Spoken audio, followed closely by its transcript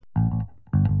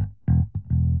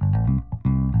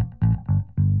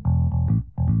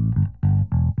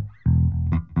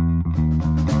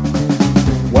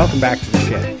welcome back to The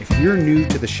Shed. If you're new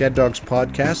to the Shed Dogs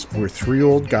podcast, we're three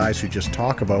old guys who just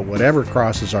talk about whatever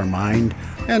crosses our mind.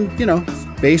 And,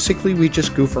 basically we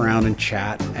just goof around and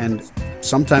chat, and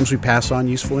sometimes we pass on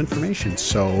useful information.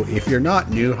 So if you're not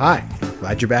new, hi,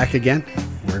 glad you're back again.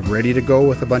 We're ready to go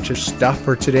with a bunch of stuff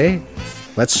for today.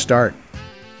 Let's start.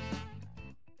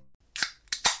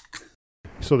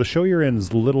 So the show you're in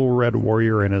is Little Red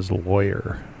Warrior and his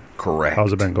lawyer. Correct.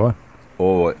 How's it been going?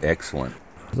 Oh, excellent.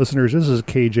 Listeners, this is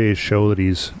KJ's show that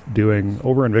he's doing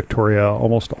over in Victoria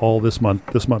almost all this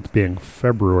month being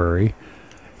February.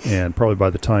 And probably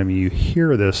by the time you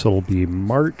hear this, it'll be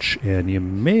March, and you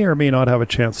may or may not have a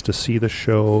chance to see the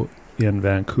show in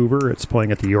Vancouver. It's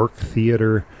playing at the York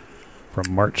Theatre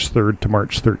from March 3rd to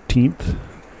March 13th.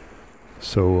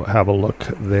 So have a look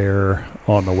there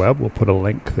on the web. We'll put a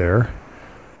link there.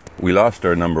 We lost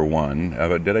our number one.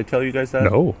 Did I tell you guys that?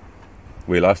 No.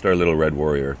 We lost our Little Red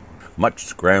Warrior. Much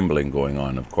scrambling going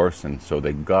on, of course, and so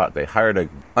they hired a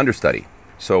understudy.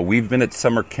 So we've been at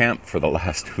summer camp for the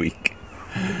last week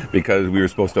because we were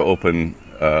supposed to open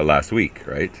last week,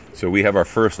 right? So we have our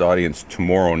first audience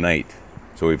tomorrow night.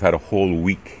 So we've had a whole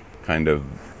week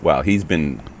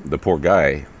the poor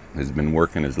guy has been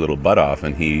working his little butt off,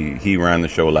 and he ran the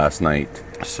show last night.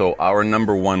 So our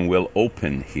number one will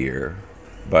open here.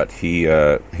 But he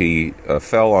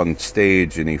fell on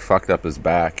stage and he fucked up his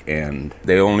back, and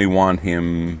they only want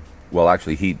him. Well,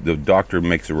 actually, the doctor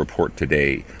makes a report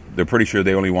today. They're pretty sure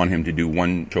they only want him to do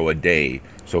one show a day,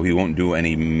 so he won't do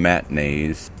any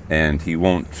matinees, and he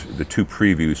won't. The two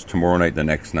previews tomorrow night, the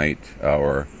next night,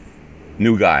 our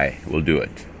new guy will do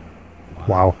it.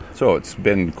 Wow! So it's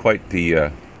been quite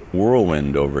the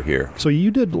whirlwind over here. So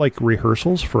you did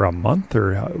rehearsals for a month,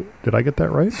 or did I get that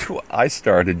right? I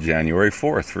started January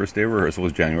 4th. First day of rehearsal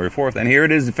was January 4th, and here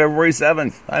it is February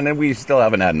 7th, and then we still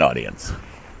haven't had an audience.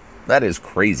 That is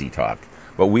crazy talk.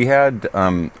 But we had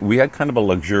kind of a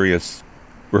luxurious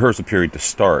rehearsal period to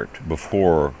start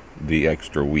before the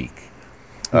extra week.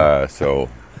 So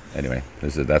anyway,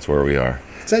 that's where we are.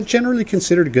 Is that generally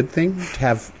considered a good thing, to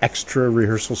have extra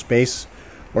rehearsal space?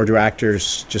 Or do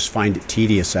actors just find it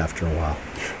tedious after a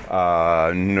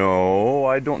while? No,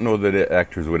 I don't know that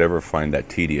actors would ever find that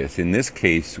tedious. In this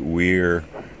case, we're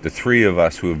the three of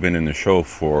us who have been in the show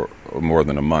for more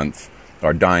than a month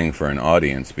are dying for an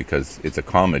audience because it's a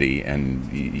comedy, and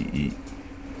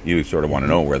you sort of want to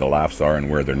know where the laughs are and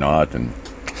where they're not. And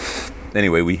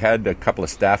anyway, we had a couple of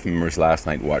staff members last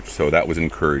night watch, so that was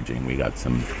encouraging. We got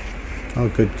some. Oh,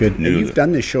 good. And you've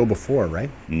done this show before, right?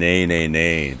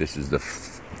 Nay. This is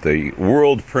the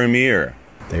world premiere.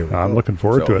 I'm looking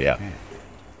forward to it. Yeah.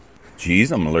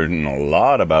 Geez, I'm learning a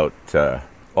lot about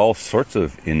all sorts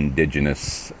of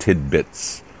Indigenous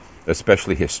tidbits,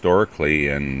 especially historically,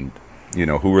 and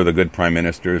who are the good prime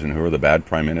ministers and who are the bad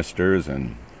prime ministers,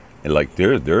 and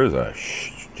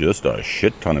there's just a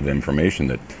shit ton of information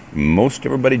that most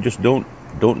everybody just don't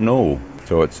know.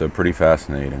 So it's pretty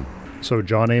fascinating. So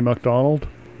John A. MacDonald,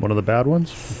 one of the bad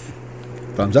ones?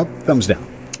 Thumbs up, thumbs down.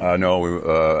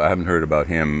 No, I haven't heard about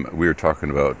him. We were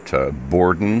talking about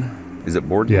Borden. Is it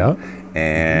Borden? Yeah.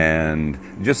 And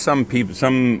just some people,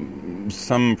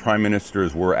 some prime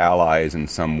ministers were allies and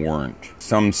some weren't.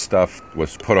 Some stuff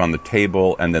was put on the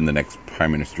table, and then the next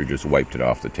prime minister just wiped it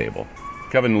off the table.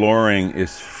 Kevin Loring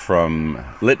is from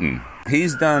Lytton.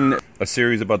 He's done a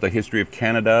series about the history of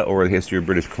Canada or the history of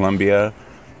British Columbia.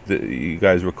 You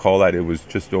guys recall that? It was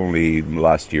just only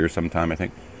last year sometime, I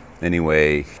think.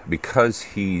 Anyway, because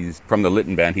he's from the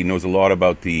Lytton Band, he knows a lot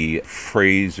about the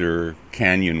Fraser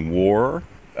Canyon War.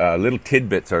 Little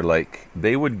tidbits are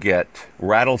they would get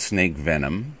rattlesnake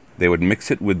venom. They would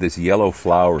mix it with this yellow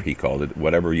flour, he called it,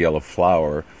 whatever yellow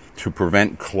flour, to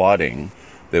prevent clotting.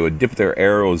 They would dip their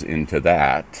arrows into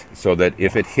that so that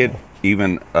if it hit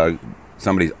even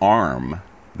somebody's arm,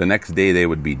 the next day they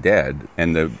would be dead.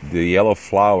 And the yellow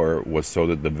flour was so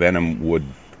that the venom would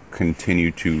continue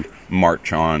to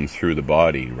march on through the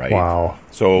body, right? Wow.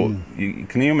 So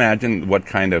can you imagine what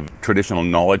kind of traditional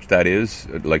knowledge that is,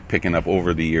 picking up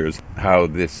over the years, how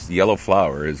this yellow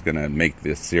flour is going to make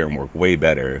this serum work way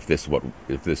better if this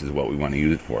is what we want to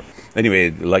use it for. Anyway,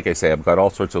 like I say, I've got all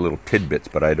sorts of little tidbits,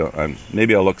 but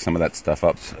maybe I'll look some of that stuff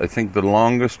up. I think the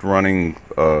longest running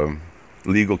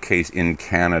legal case in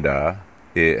Canada,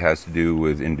 it has to do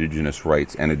with Indigenous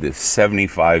rights, and it is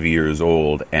 75 years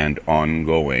old and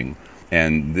ongoing.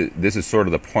 And this is sort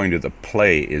of the point of the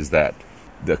play, is that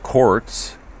the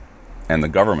courts and the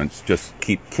governments just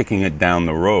keep kicking it down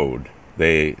the road.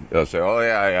 They'll say, oh,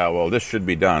 yeah, well, this should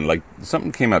be done.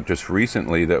 Something came up just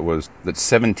recently that's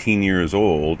 17 years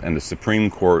old, and the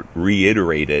Supreme Court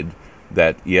reiterated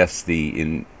that, yes,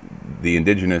 the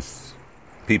Indigenous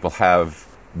people have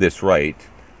this right,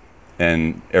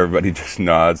 and everybody just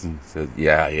nods and says,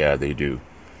 yeah, they do.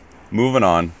 Moving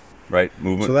on, right?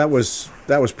 So that was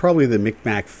probably the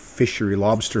Micmac fishery,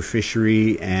 lobster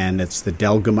fishery, and it's the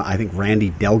Delgamuc. I think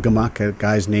Randy Delgamuc, a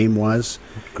guy's name was.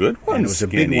 Good one, and it was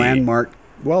Skinny. a big landmark.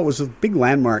 Well, it was a big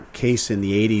landmark case in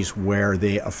the 80s where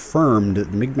they affirmed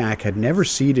that the Micmac had never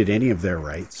ceded any of their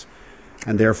rights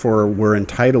and therefore were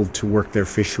entitled to work their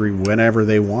fishery whenever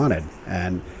they wanted.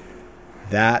 And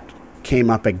that came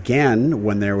up again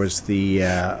when there was the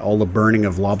all the burning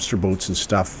of lobster boats and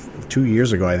stuff 2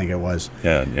 years ago, I think it was.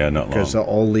 Yeah, not long. Because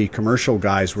all the commercial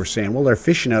guys were saying, well, they're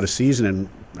fishing out of season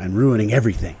and ruining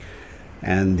everything.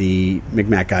 And the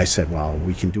Micmac guy said, well,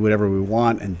 we can do whatever we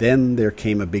want. And then there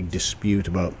came a big dispute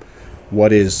about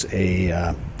what is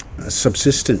a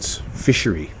subsistence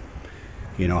fishery.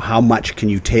 You know, how much can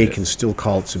you take and still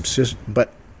call it subsistence?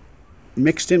 But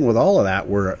mixed in with all of that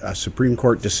were a Supreme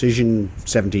Court decision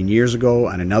 17 years ago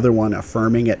and another one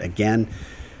affirming it again.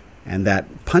 And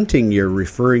that punting you're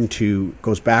referring to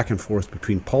goes back and forth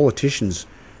between politicians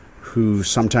who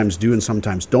sometimes do and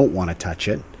sometimes don't want to touch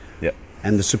it. Yep.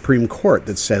 And the Supreme Court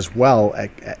that says, well,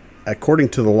 according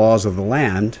to the laws of the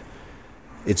land,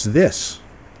 it's this.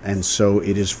 And so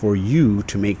it is for you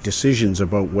to make decisions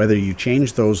about whether you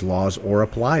change those laws or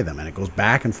apply them. And it goes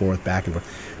back and forth, back and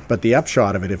forth. But the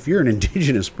upshot of it, if you're an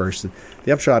Indigenous person,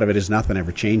 the upshot of it is nothing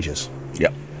ever changes.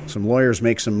 Yep. Some lawyers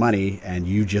make some money, and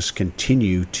you just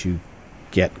continue to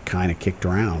get kind of kicked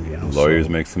around. You know, Lawyers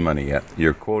make some money, yeah.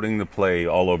 You're quoting the play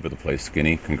all over the place,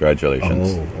 Skinny.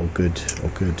 Congratulations. Oh, good.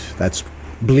 That's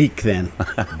bleak then.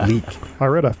 Bleak.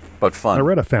 But fun. I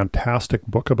read a fantastic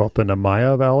book about the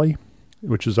Namaya Valley,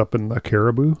 which is up in the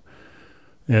Caribou.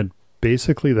 And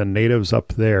basically the natives up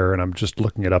there, and I'm just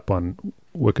looking it up on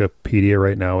Wikipedia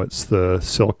right now, it's the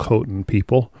Silcotin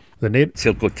people.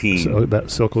 Silcotin. So that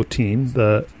Silcotin.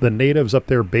 The natives up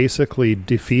there basically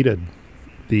defeated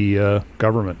the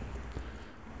government.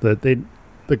 The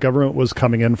government was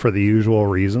coming in for the usual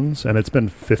reasons, and it's been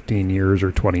 15 years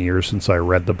or 20 years since I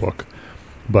read the book.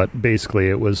 But basically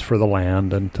it was for the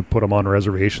land and to put them on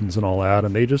reservations and all that.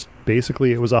 And they just,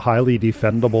 basically it was a highly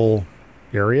defendable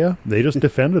area. They just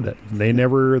defended it. They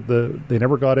never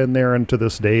got in there, and to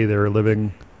this day they're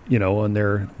living, you know, on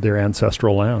their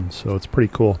ancestral land. So it's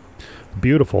pretty cool.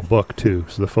 Beautiful book too.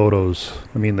 So the photos,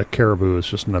 I mean, the Caribou is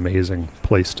just an amazing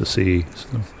place to see.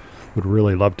 So would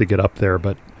really love to get up there,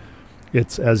 but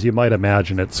it's, as you might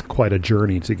imagine, it's quite a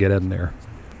journey to get in there.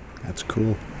 That's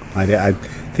cool. I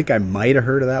think I might have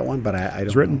heard of that one, but I don't.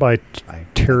 It's written by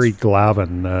Terry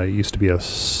Glavin. He used to be a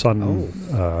Sun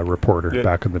reporter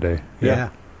back in the day.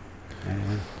 Yeah.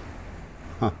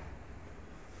 Huh.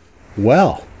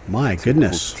 Well, my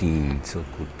goodness.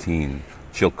 Silcotin.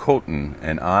 Chilcotin,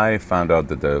 and I found out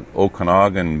that the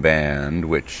Okanagan band,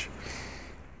 which,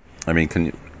 I mean,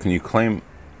 can you claim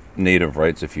native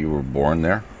rights if you were born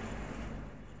there?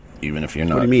 Even if you're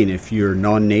not. What do you mean, if you're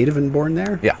non-native and born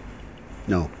there? Yeah.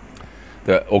 No.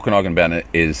 The Okanagan band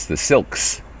is the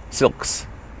Silks.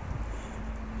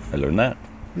 I learned that.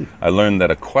 I learned that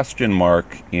a question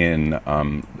mark in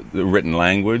the written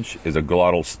language is a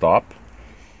glottal stop,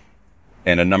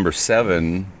 and a number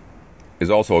 7 is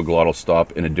also a glottal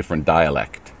stop in a different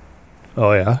dialect.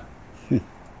 Oh, yeah?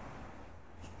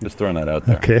 Just throwing that out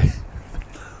there. Okay.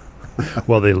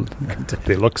 Well, they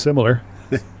look similar.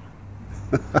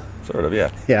 Sort of, yeah.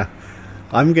 Yeah.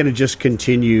 I'm going to just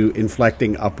continue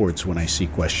inflecting upwards when I see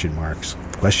question marks.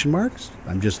 Question marks?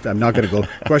 I'm not going to go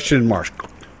question marks.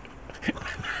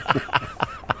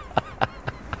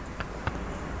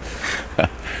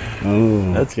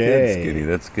 Oh, that's good, Skinny.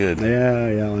 That's good.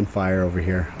 Yeah, on fire over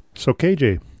here. So,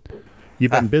 KJ,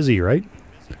 you've been busy, right?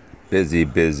 Busy.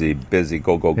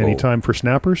 Go. Any time for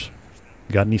snappers?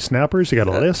 You got any snappers? You got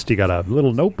a list? You got a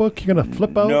little notebook you're going to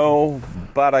flip out? No,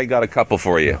 but I got a couple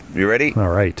for you. You ready? All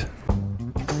right.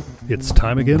 It's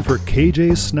time again for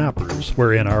KJ's Snappers,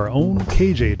 wherein our own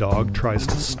KJ dog tries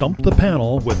to stump the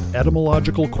panel with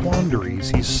etymological quandaries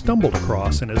he's stumbled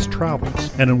across in his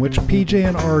travels, and in which PJ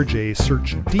and RJ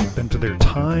search deep into their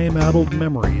time-addled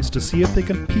memories to see if they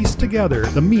can piece together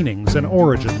the meanings and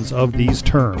origins of these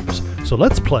terms. So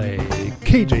let's play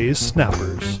KJ's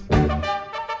Snappers.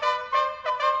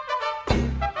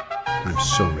 I'm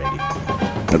so ready.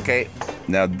 Okay.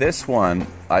 Now this one,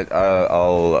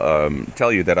 I'll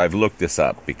tell you that I've looked this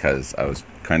up because I was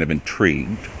kind of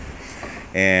intrigued,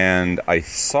 and I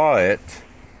saw it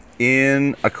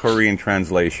in a Korean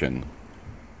translation.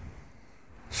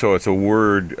 So it's a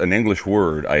word, an English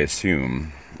word, I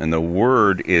assume, and the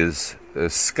word is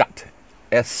scut,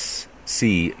 S-C-U-T.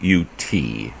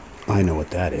 I know what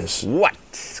that is. What,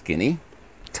 Skinny?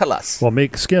 Tell us. Well,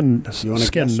 Skin You wanna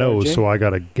guess, knows, RJ? so I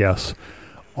got to guess.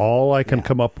 All I can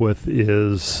come up with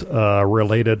is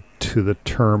related to the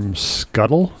term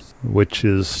scuttle, which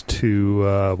is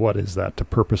to, what is that, to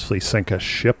purposely sink a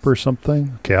ship or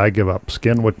something? Okay, I give up.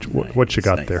 Skin, what you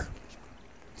got Nice. there?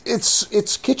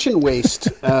 It's kitchen waste.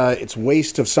 It's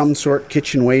waste of some sort.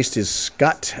 Kitchen waste is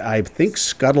scut. I think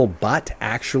scuttlebutt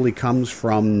actually comes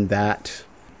from that.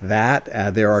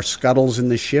 There are scuttles in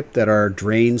the ship that are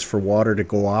drains for water to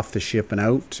go off the ship and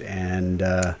out, and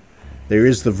there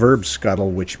is the verb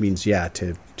scuttle, which means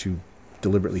to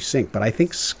deliberately sink. But I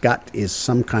think scut is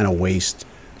some kind of waste,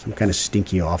 some kind of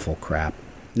stinky, awful crap.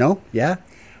 No? Yeah?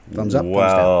 Thumbs up.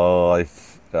 Well,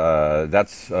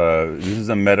 this is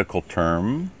a medical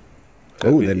term.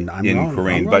 Oh, then I'm in wrong.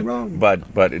 Korean, Wrong.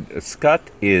 but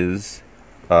scut is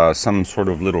some sort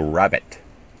of little rabbit.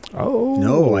 Oh.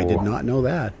 No, I did not know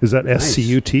that. Is that Nice.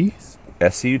 SCUT?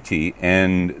 SCUT,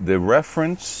 and the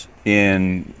reference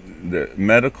in the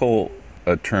medical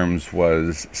terms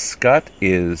was scut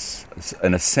is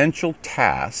an essential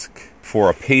task for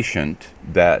a patient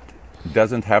that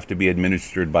doesn't have to be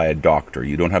administered by a doctor.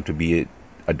 You don't have to be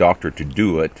a doctor to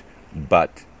do it,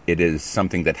 but it is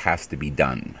something that has to be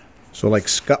done. So like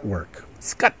scut work.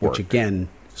 Scut work. Which again,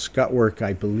 scut work,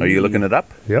 I believe. Are you looking it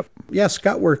up? Yep. Yeah,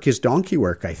 scut work is donkey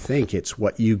work, I think. It's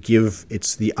what you give,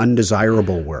 it's the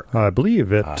undesirable work. I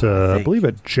believe it. I think. believe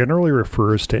it generally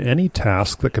refers to any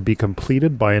task that could be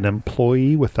completed by an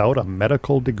employee without a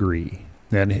medical degree.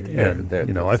 And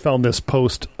I found this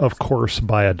post, of course,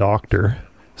 by a doctor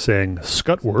saying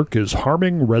scut work is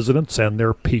harming residents and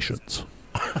their patients.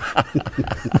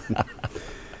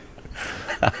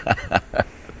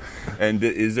 And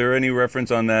is there any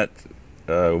reference on that?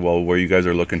 Where you guys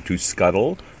are looking to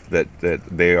scuttle that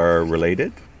they are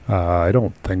related? I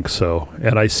don't think so.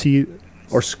 And I see,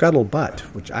 Or scuttlebutt,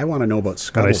 which I want to know about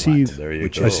and I scuttlebutt. see, There you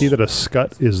which go. I see that a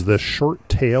scut is the short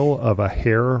tail of a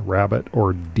hare, rabbit,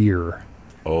 or deer.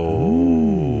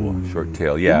 Oh, short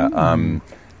tail, yeah.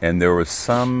 And there was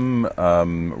some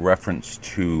reference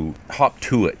to hop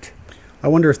to it. I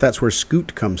wonder if that's where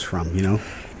scoot comes from,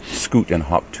 Scoot and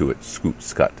hop to it. Scoot,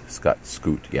 scut,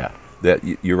 scoot, yeah.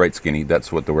 You're right, Skinny.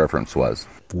 That's what the reference was.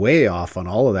 Way off on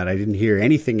all of that. I didn't hear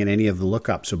anything in any of the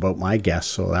lookups about my guess,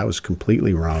 so that was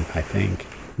completely wrong, I think.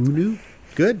 Who knew?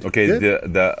 Good. Okay,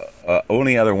 good. the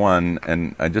only other one,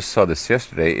 and I just saw this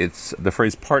yesterday, it's the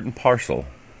phrase part and parcel.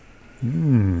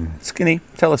 Skinny,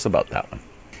 tell us about that one.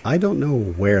 I don't know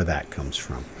where that comes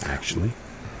from, actually.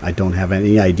 I don't have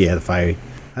any idea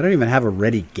I don't even have a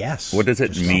ready guess. What does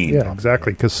it Just mean? Yeah,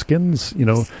 exactly. Because Skin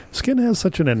has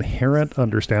such an inherent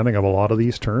understanding of a lot of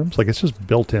these terms. Like, it's just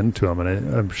built into him.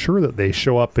 And I'm sure that they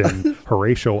show up in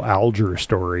Horatio Alger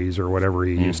stories or whatever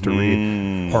he used to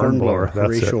read. Hornblower.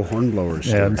 That's Horatio it. Hornblower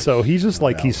story. And so he's just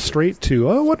like, he's straight to,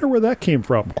 I wonder where that came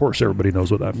from. Of course, everybody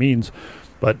knows what that means.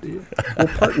 But Well,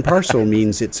 part and parcel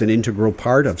means it's an integral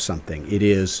part of something. It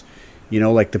is,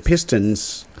 like the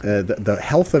pistons, the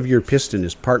health of your piston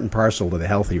is part and parcel to the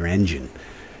health of your engine.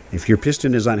 If your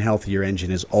piston is unhealthy, your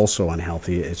engine is also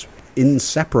unhealthy. It's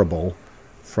inseparable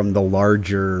from the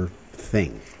larger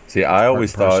thing. See, I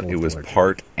always and parcel thought it with was the larger.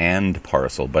 part and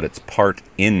parcel, but it's part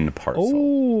in parcel.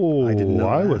 oh, I didn't know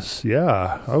I that.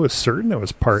 was certain it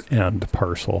was part and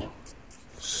parcel.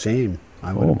 Same.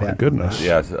 I would Oh, bet my on goodness. that.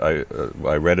 Yes,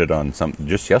 I read it on something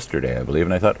just yesterday, I believe,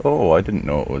 and I thought, I didn't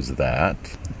know it was that.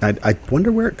 I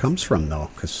wonder where it comes from, though,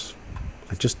 because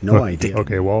I just no idea.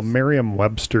 Okay, well,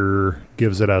 Merriam-Webster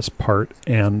gives it as part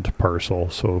and parcel,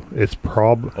 so it's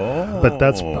but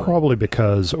that's probably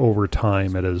because over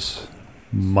time it has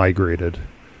migrated.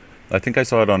 I think I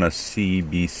saw it on a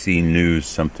CBC News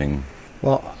something.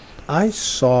 Well, I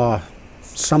saw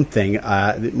something.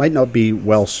 It might not be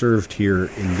well served here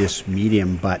in this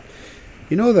medium, but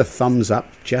the thumbs up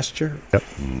gesture? Yep.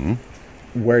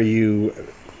 Where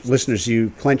listeners,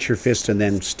 you clench your fist and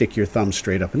then stick your thumb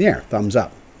straight up in the air. Thumbs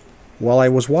up. Well, I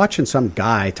was watching some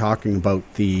guy talking about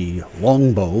the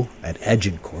longbow at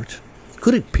Agincourt.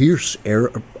 Could it pierce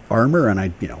armor?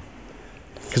 And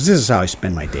because this is how I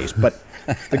spend my days. But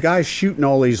the guy's shooting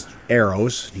all these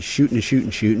arrows. He's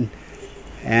shooting.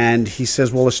 And he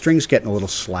says, well, the string's getting a little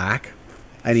slack.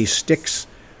 And he sticks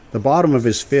the bottom of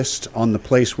his fist on the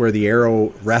place where the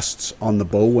arrow rests on the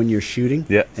bow when you're shooting.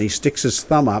 Yeah. And he sticks his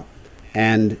thumb up,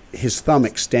 and his thumb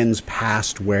extends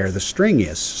past where the string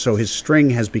is. So his string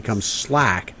has become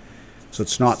slack, so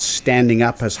it's not standing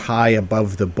up as high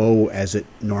above the bow as it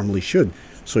normally should.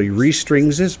 So he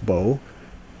restrings his bow,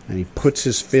 and he puts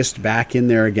his fist back in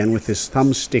there again with his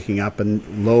thumb sticking up,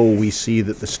 and lo, we see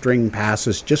that the string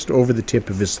passes just over the tip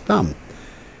of his thumb.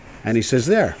 And he says,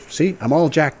 there, see, I'm all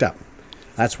jacked up.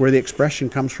 That's where the expression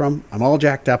comes from. I'm all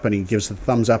jacked up, and he gives the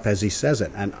thumbs up as he says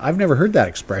it. And I've never heard that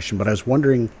expression, but I was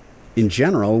wondering, in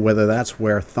general, whether that's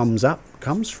where thumbs up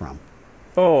comes from.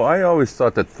 Oh, I always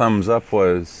thought that thumbs up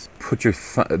was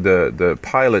the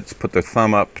pilots put their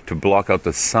thumb up to block out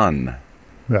the sun.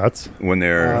 That's When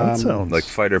they're that sounds like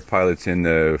fighter pilots in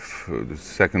the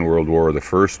Second World War or the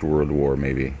First World War,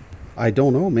 maybe. I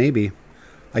don't know, maybe.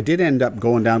 I did end up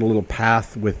going down a little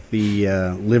path with the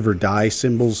live or die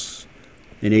symbols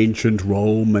in ancient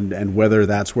Rome, and whether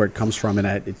that's where it comes from. And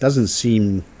it doesn't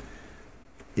seem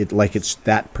like it's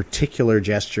that particular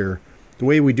gesture. The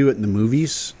way we do it in the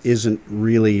movies isn't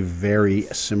really very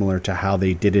similar to how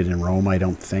they did it in Rome, I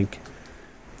don't think.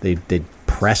 They'd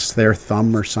press their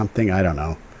thumb or something. I don't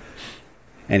know.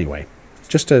 Anyway,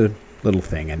 just a little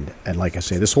thing. And like I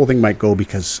say, this whole thing might go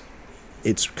because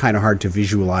it's kind of hard to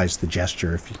visualize the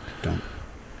gesture if you don't.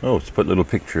 Oh, let's put little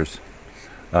pictures,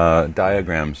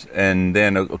 diagrams. And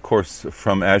then, of course,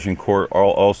 from Agincourt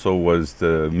also was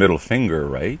the middle finger,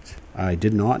 right? I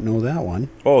did not know that one.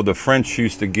 Oh, the French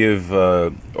used to give,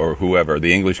 or whoever,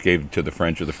 the English gave it to the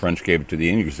French, or the French gave it to the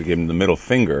English, to give them the middle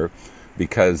finger,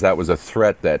 because that was a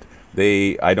threat that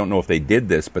I don't know if they did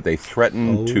this, but they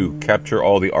threatened to capture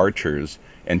all the archers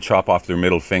and chop off their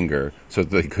middle finger so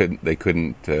that they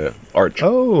couldn't arch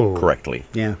correctly.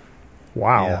 Yeah.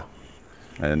 wow. Yeah.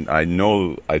 And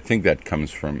I think that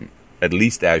comes from at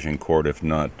least Agincourt, if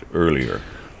not earlier.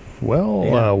 Well,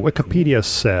 Wikipedia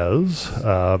says,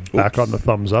 back on the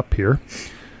thumbs up here,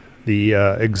 the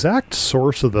exact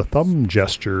source of the thumb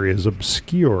gesture is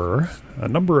obscure. A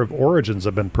number of origins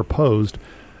have been proposed.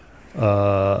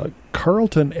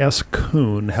 Carlton S.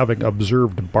 Kuhn, having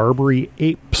observed Barbary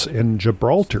apes in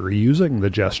Gibraltar using the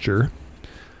gesture,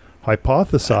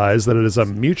 hypothesized that it is a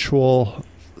mutual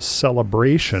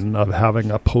celebration of having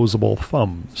opposable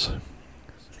thumbs.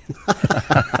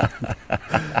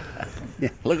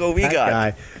 Look what we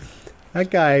got. That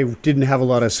guy didn't have a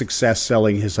lot of success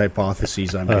selling his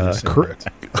hypotheses, I'm going to say.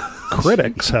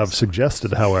 Critics have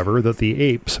suggested, however, that the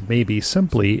apes may be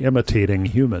simply imitating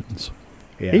humans.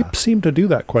 Yeah. Apes seem to do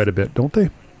that quite a bit, don't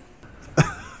they?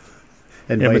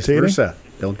 And Imitating? vice versa,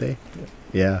 don't they?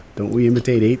 Yeah. Don't we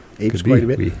imitate apes Could be. quite a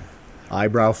bit?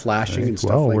 Eyebrow flashing and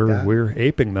stuff like that. We're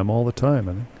aping them all the time,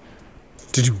 I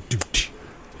think.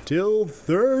 Till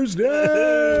Thursday.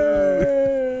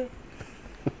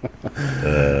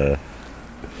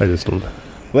 I just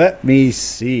Let me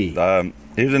see.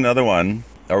 Here's another one.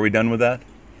 Are we done with that?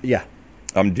 Yeah.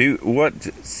 What,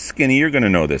 Skinny, you're going to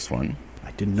know this one. I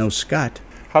didn't know Scott.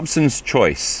 Hobson's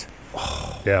Choice.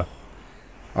 yeah.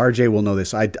 RJ will know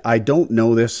this. I don't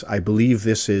know this. I believe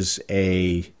this is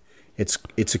it's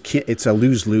a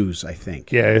lose-lose, I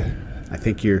think. Yeah. I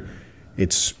think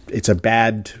it's a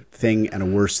bad thing and a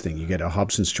worse thing. You get a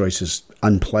Hobson's Choice is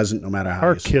unpleasant no matter how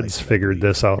Our you kids slice it. figured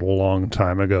this out a long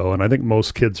time ago, and I think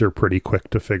most kids are pretty quick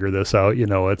to figure this out. You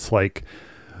know, it's like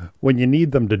when you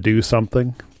need them to do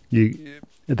something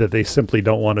that they simply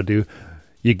don't want to do,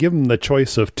 you give them the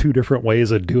choice of two different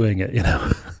ways of doing it, you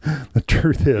know. The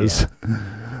truth is,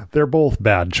 they're both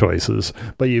bad choices,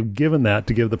 but you've given that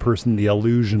to give the person the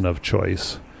illusion of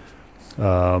choice.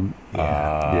 No,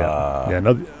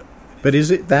 But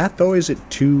is it that, though? Is it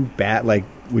too bad? Like,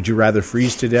 would you rather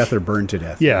freeze to death or burn to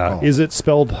death? yeah. Oh. Is it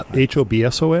spelled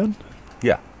Hobson?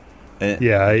 Yeah.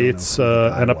 Yeah, it's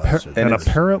an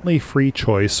apparently free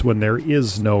choice when there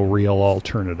is no real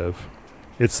alternative.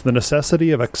 It's the necessity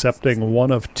of accepting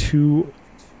one of two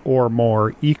or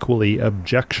more equally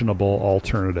objectionable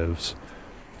alternatives.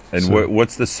 And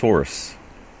what's the source?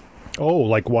 Oh,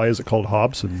 like why is it called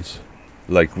Hobson's?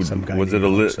 Like, Some guy was it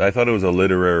named Hobson. I thought it was a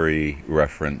literary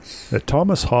reference.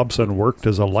 Thomas Hobson worked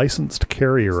as a licensed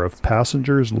carrier of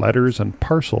passengers, letters, and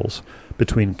parcels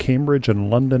between Cambridge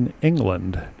and London,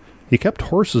 England. He kept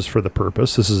horses for the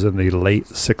purpose. This is in the late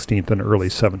 16th and early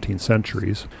 17th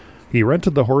centuries. He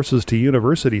rented the horses to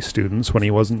university students when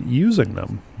he wasn't using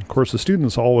them. Of course, the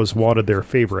students always wanted their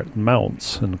favorite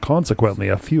mounts, and consequently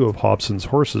a few of Hobson's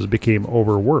horses became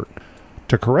overworked.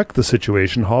 To correct the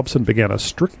situation, Hobson began a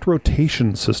strict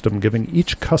rotation system, giving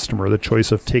each customer the choice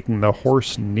of taking the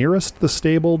horse nearest the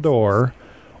stable door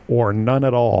or none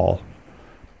at all.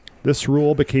 This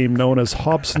rule became known as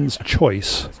Hobson's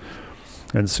Choice,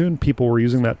 and soon people were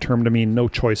using that term to mean no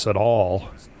choice at all,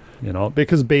 you know,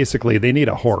 because basically they need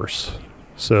a horse.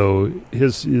 So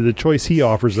the choice he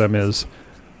offers them is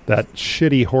that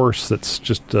shitty horse that's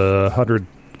just 100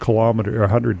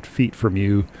 feet from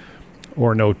you,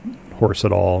 or no horse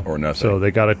at all, or nothing. So they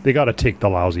gotta take the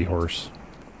lousy horse.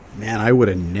 Man, I would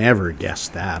have never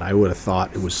guessed that. I would have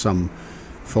thought it was some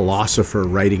philosopher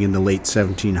writing in the late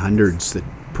 1700s that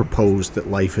proposed that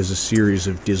life is a series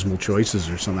of dismal choices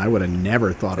or something. I would have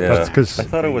never thought of That's that. 'cause- I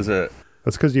thought it was a.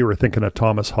 That's because you were thinking of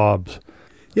Thomas Hobbes.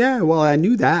 Yeah, well, I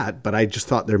knew that, but I just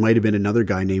thought there might have been another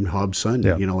guy named Hobbes' son.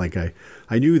 Yeah. You know, like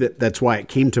I knew that's why it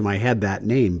came to my head, that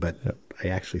name, but I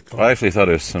actually thought... I actually thought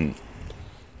it was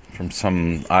from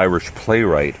some Irish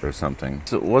playwright or something.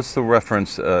 So what's the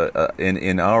reference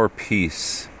in our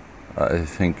piece? I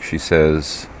think she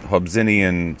says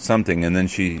Hobbesian something, and then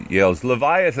she yells,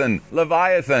 "Leviathan,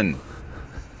 Leviathan!"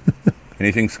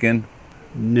 Anything, Skin?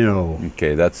 No.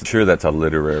 Okay, that's a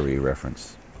literary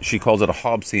reference. She calls it a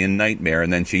Hobbesian nightmare,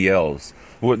 and then she yells,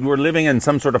 "We're living in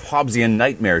some sort of Hobbesian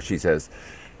nightmare," she says.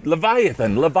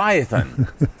 "Leviathan, Leviathan!"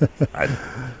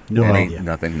 No idea.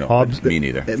 Nothing, no. Hobbes- Me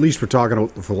neither. At least we're talking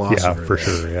about the philosopher. Yeah, for there.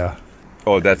 sure, yeah.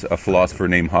 Oh, that's a philosopher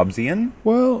named Hobbesian?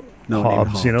 Well, No, named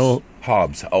Hobbes, you Hobbes. know...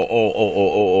 Hobbes.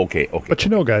 Oh, okay. But you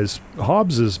know, guys,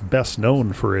 Hobbes is best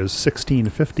known for his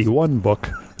 1651 book,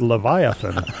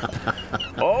 Leviathan.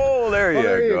 Oh, there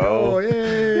you go.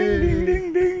 Yay. Ding,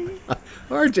 ding, ding.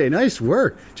 RJ, nice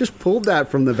work. Just pulled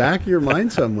that from the back of your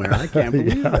mind somewhere. I can't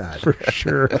believe that. For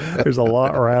sure. There's a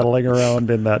lot rattling around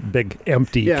in that big,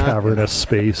 empty, Yeah. cavernous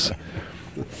space.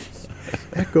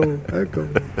 Echo.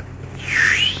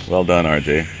 Well done,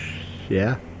 RJ.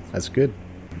 Yeah, that's good.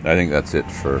 I think that's it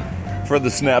for the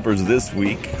Snappers this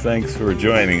week. Thanks for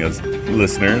joining us,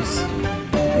 listeners.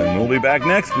 And we'll be back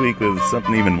next week with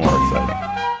something even more exciting.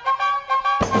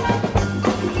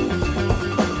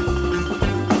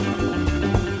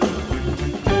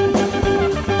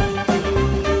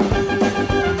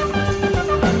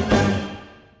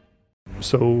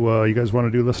 So, you guys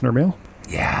want to do listener mail?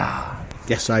 Yeah.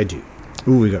 Yes, I do.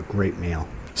 Ooh, we got great mail.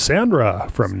 Sandra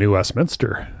from New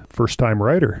Westminster, first-time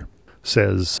writer,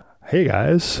 says, "Hey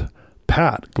guys,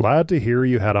 Pat, glad to hear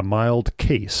you had a mild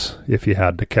case, if you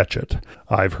had to catch it.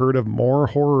 I've heard of more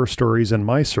horror stories in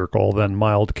my circle than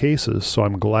mild cases, so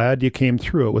I'm glad you came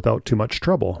through it without too much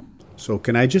trouble." So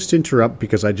can I just interrupt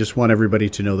because I just want everybody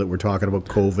to know that we're talking about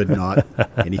COVID, not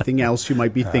anything else you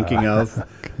might be thinking of.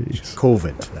 Just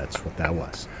COVID. That's what that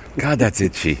was. God, that's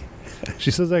itchy.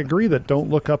 She says, "I agree that Don't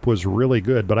Look Up was really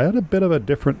good, but I had a bit of a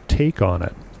different take on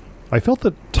it. I felt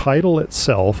the title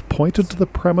itself pointed to the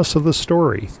premise of the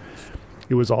story.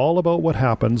 It was all about what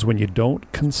happens when you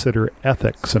don't consider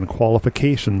ethics and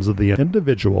qualifications of the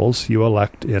individuals you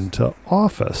elect into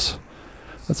office."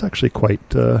 That's actually quite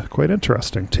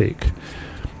interesting take.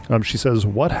 She says,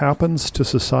 "What happens to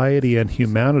society and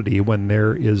humanity when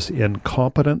there is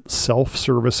incompetent,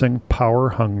 self-servicing,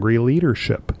 power-hungry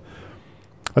leadership?"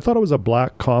 I thought it was a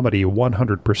black comedy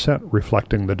 100%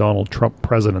 reflecting the Donald Trump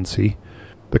presidency.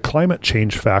 The climate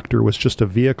change factor was just a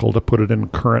vehicle to put it in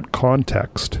current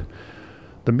context.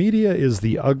 The media is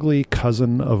the ugly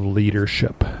cousin of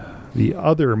leadership. The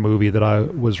other movie that I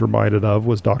was reminded of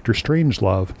was Dr.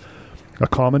 Strangelove, a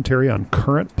commentary on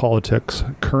current politics,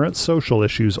 current social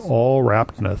issues, all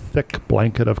wrapped in a thick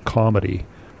blanket of comedy.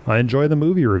 I enjoy the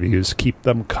movie reviews. Keep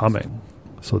them coming.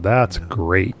 So that's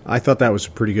great. I thought that was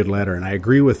a pretty good letter, and I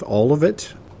agree with all of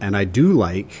it. And I do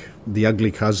like the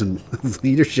ugly cousin of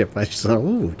leadership. I just thought,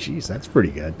 oh, geez, that's pretty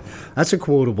good. That's a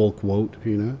quotable quote,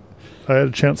 you know. I had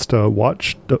a chance to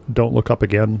watch Don't Look Up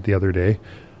again the other day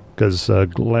because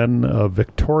Glenn of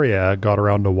Victoria got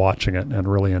around to watching it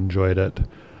and really enjoyed it.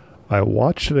 I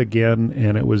watched it again,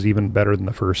 and it was even better than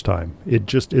the first time.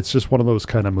 It's just one of those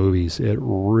kind of movies. It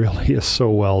really is so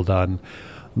well done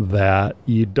that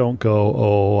you don't go,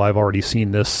 "Oh, I've already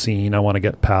seen this scene, I want to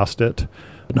get past it."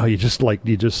 No, you just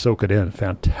soak it in.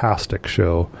 Fantastic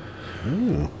show.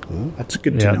 Well, that's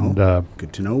good to know.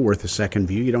 Good to know. Worth a second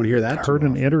view. You don't hear that. I heard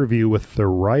an interview with the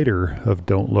writer of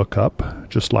Don't Look Up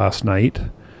just last night.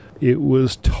 It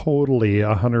was totally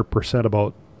 100%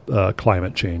 about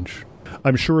climate change.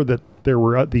 I'm sure that there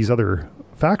were these other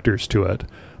factors to it,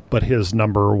 but his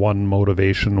number one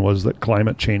motivation was that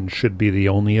climate change should be the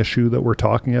only issue that we're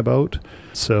talking about.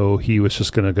 So he was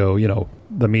just going to go,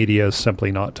 the media is simply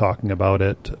not talking about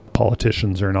it.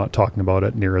 Politicians are not talking about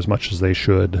it near as much as they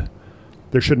should.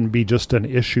 There shouldn't be just an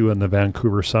issue in the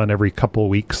Vancouver Sun. Every couple of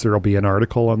weeks there will be an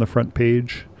article on the front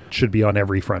page. It should be on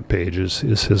every front page is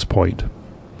his point.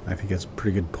 I think that's a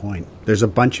pretty good point. There's a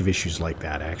bunch of issues like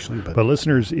that, actually. But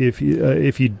listeners, if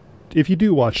you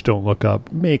do watch Don't Look Up,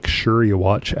 make sure you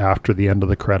watch after the end of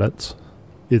the credits.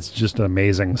 It's just an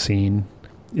amazing scene.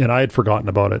 And I had forgotten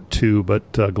about it too,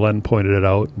 but Glenn pointed it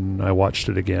out, and I watched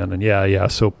it again. And yeah.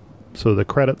 So the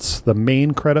credits, the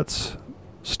main credits,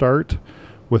 start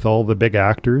with all the big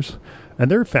actors, and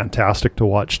they're fantastic to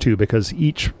watch too, because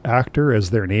each actor, as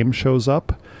their name shows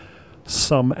up,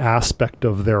 some aspect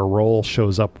of their role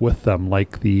shows up with them.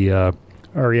 Like the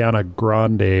Ariana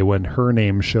Grande, when her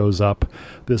name shows up,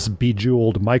 this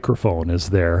bejeweled microphone is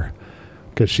there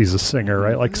because she's a singer,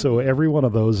 right? Like, so every one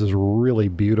of those is really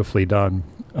beautifully done.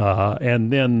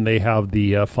 And then they have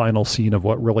the final scene of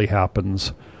what really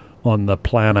happens on the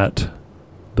planet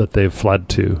that they've fled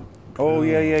to. Oh,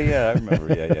 yeah. I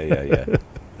remember. Yeah.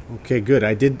 Okay, good.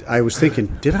 I was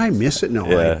thinking, did I miss it? No,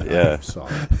 I saw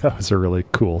it. That was a really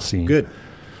cool scene. Good.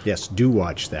 Yes, do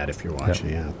watch that if you're watching,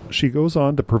 yeah. She goes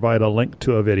on to provide a link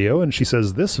to a video, and she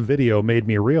says, "This video made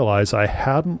me realize I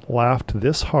hadn't laughed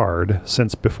this hard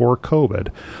since before COVID,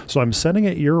 so I'm sending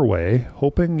it your way,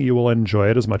 hoping you will enjoy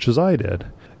it as much as I did.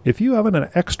 If you have an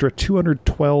extra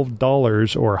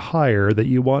 $212 or higher that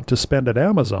you want to spend at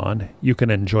Amazon, you can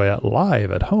enjoy it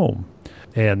live at home."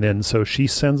 And then so she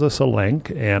sends us a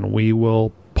link, and we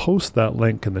will post that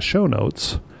link in the show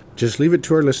notes. Just leave it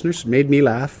to our listeners. Made me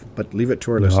laugh, but leave it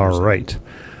to our listeners. All right.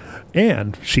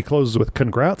 And she closes with,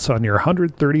 "Congrats on your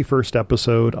 131st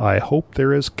episode. I hope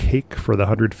there is cake for the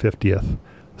 150th.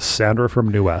 Sandra from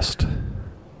New West."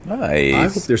 Nice. I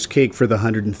hope there's cake for the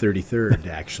 133rd,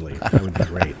 actually. That would be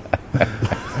great.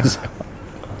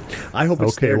 I hope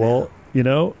it's okay, there well, now. you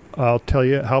know, I'll tell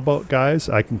you, how about, guys,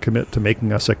 I can commit to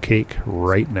making us a cake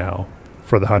right now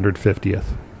for the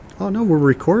 150th. Oh, no, we're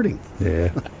recording. Yeah.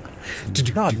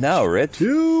 Not now, Rich.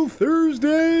 Till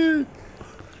Thursday.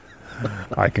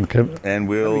 I can commit. And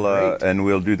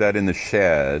we'll do that in the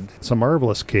shed. It's a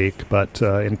marvelous cake, but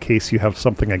in case you have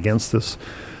something against this,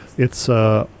 it's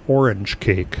orange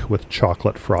cake with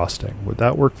chocolate frosting. Would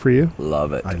that work for you?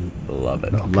 Love it. Love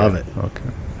it. Okay. Love it. Okay.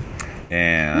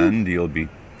 And you'll be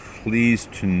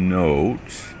pleased to note,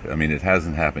 I mean, it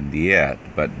hasn't happened yet,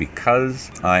 but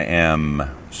because I am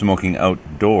smoking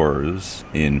outdoors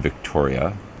in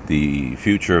Victoria, the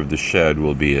future of the shed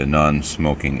will be a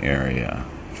non-smoking area.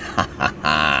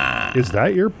 Is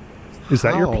that your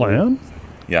How? plan?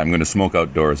 Yeah, I'm going to smoke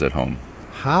outdoors at home.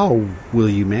 How will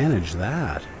you manage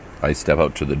that? I step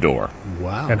out to the door.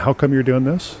 Wow. And how come you're doing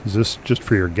this? Is this just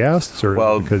for your guests, or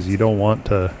Well- because you don't want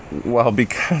to? Well,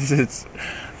 because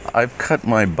I've cut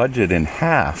my budget in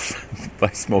half by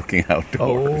smoking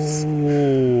outdoors.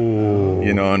 Oh.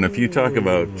 You know, and if you talk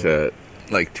about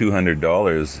like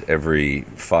 $200 every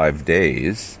 5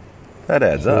 days, that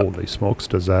adds up. Holy smokes,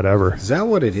 does that ever? Is that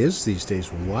what it is these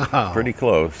days? Wow. Pretty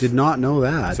close. Did not know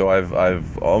that. So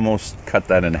I've almost cut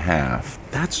that in half.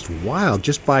 That's wild,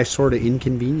 just by sort of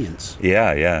inconvenience.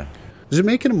 Yeah. Does it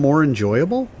make it more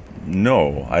enjoyable?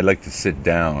 No, I like to sit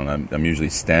down. I'm usually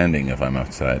standing if I'm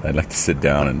outside. I like to sit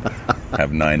down and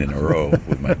have 9 in a row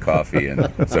with my coffee and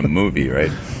some movie,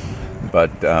 right?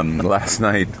 But last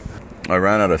night I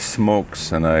ran out of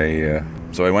smokes, and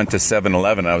so I went to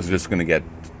 7-Eleven. I was just going to get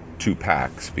 2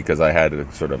 packs because I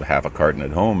had sort of half a carton at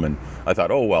home, and I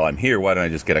thought, oh, well, I'm here. Why don't I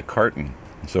just get a carton?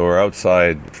 So we're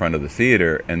outside in front of the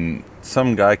theater, and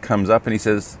some guy comes up and he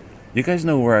says, "You guys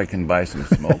know where I can buy some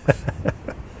smokes?"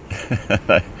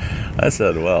 I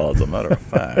said, "Well, as a matter of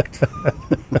fact,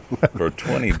 for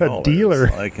 $20, A dealer.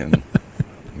 I can."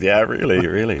 Yeah,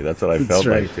 really, that's what I felt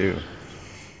right. like too.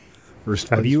 First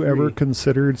Have one's you ever free.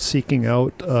 considered seeking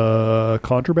out a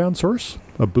contraband source,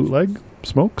 a bootleg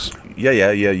smokes?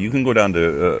 Yeah. You can go down to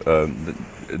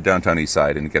the downtown East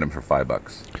Side and get them for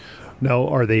 $5. No,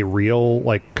 are they real,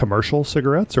 like, commercial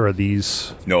cigarettes, or are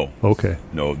these? No, Okay.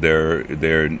 they're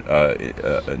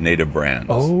native brands.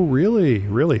 Oh, really? So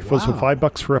Wow.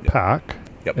 $5 for a pack.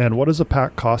 Yep. And what does a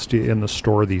pack cost you in the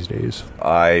store these days?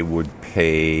 I would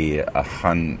pay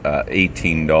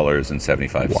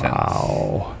 $18.75.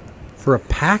 Wow. For a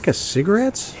pack of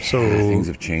cigarettes? So Things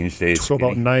have changed, Dave. so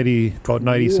about 90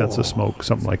 cents a smoke,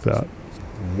 something like that.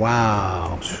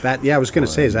 Wow. That, I was going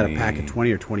to say, is that a pack of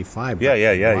 20 or 25?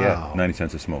 Yeah. Wow. 90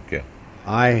 cents a smoke, yeah.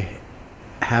 I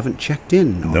haven't checked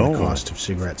in on No. the cost of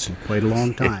cigarettes in quite a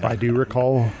long time. I do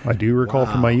recall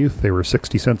from my youth they were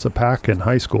 60 cents a pack in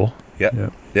high school. Yeah.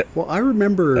 Well, I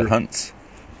remember At Hunt's.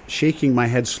 shaking my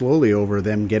head slowly over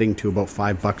them getting to about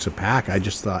 $5 a pack. I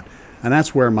just thought, and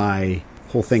that's where my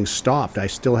whole thing stopped. I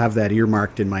still have that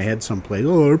earmarked in my head someplace.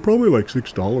 Oh, they're probably like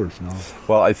 $6 now.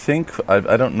 Well, I think,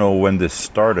 I don't know when this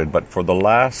started, but for the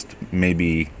last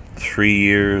maybe 3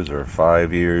 years or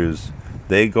 5 years,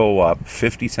 they go up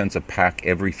 50 cents a pack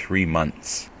every 3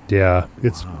 months Yeah,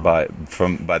 it's by the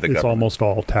government. almost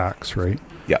all tax, right?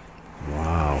 Yeah.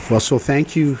 Wow. Well, so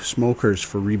thank you, smokers,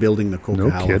 for rebuilding the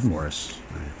Coca-Cola kidding. for us.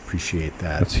 I appreciate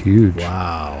that. That's huge.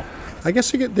 Wow. I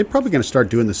guess they're probably going to start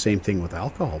doing the same thing with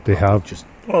alcohol. They probably, have. just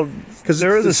Well, because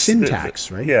there is the a sin tax,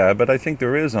 right? Yeah, but I think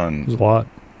there is on. There's a lot.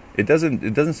 It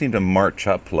doesn't seem to march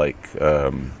up like.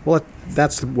 Well,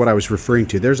 that's what I was referring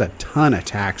to. There's a ton of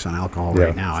tax on alcohol Yeah.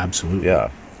 right now. Absolutely. Yeah.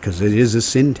 Because it is a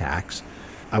sin tax.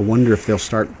 I wonder if they'll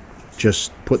start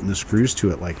just putting the screws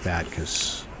to it like that,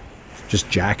 because just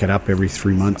jack it up every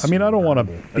 3 months. I mean, I don't want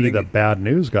to be the bad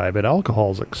news guy, but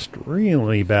alcohol is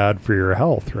extremely bad for your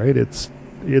health, right? It's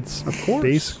Of course.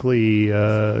 basically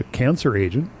a cancer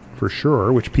agent for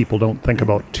sure, which people don't think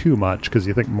about too much because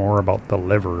you think more about the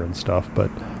liver and stuff.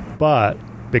 But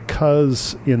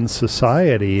because in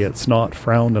society it's not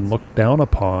frowned and looked down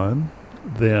upon,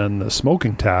 then the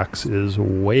smoking tax is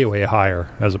way, way higher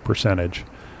as a percentage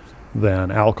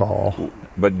than alcohol.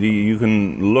 But you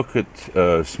can look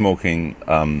at smoking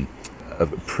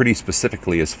pretty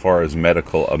specifically as far as a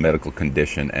medical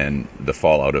condition and the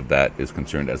fallout of that is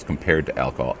concerned as compared to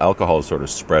alcohol. Alcohol is sort of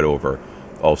spread over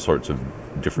all sorts of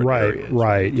different areas.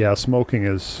 Right. Yeah, smoking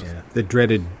is... Yeah, the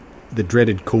dreaded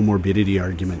comorbidity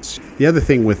arguments. The other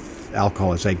thing with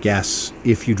alcohol is, I guess,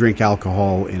 if you drink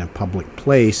alcohol in a public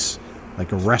place,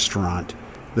 like a restaurant,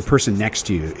 the person next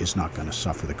to you is not going to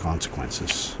suffer the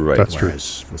consequences. Right. That's true.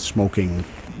 Whereas with smoking,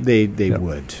 they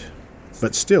would.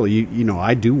 But still, you know,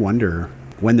 I do wonder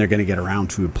when they're going to get around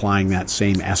to applying that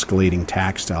same escalating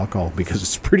tax to alcohol, because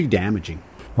it's pretty damaging.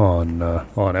 On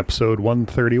episode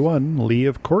 131, Lee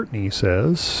of Courtney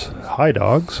says, "Hi,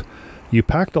 dogs. You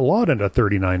packed a lot into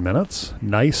 39 minutes.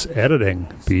 Nice editing,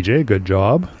 PJ. Good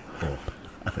job."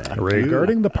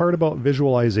 Regarding the part about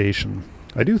visualization,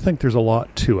 I do think there's a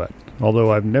lot to it,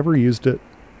 although I've never used it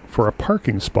for a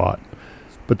parking spot.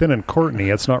 But then in Courtney,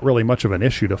 it's not really much of an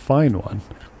issue to find one.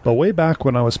 But way back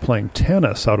when I was playing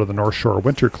tennis out of the North Shore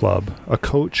Winter Club, a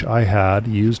coach I had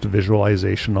used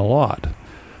visualization a lot.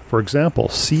 For example,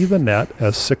 see the net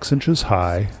as 6 inches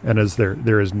high, and as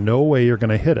there is no way you're going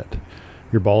to hit it.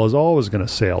 Your ball is always going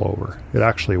to sail over. It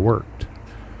actually worked.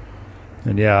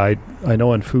 And yeah, I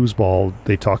know in foosball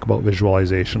they talk about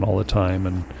visualization all the time,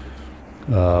 and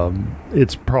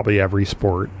it's probably every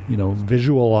sport. You know,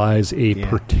 visualize a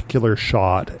particular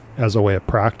shot as a way of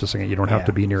practicing it. You don't have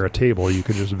to be near a table. You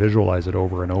can just visualize it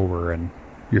over and over, and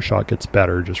your shot gets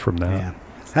better just from that. Yeah.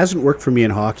 Hasn't worked for me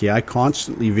in hockey. I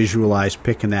constantly visualize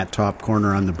picking that top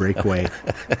corner on the breakaway.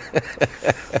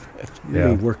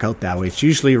 Really work out that way. It's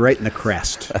usually right in the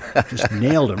crest. Just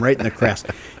nailed him right in the crest.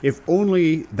 If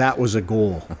only that was a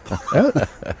goal,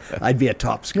 I'd be a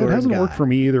top scorer. It hasn't worked for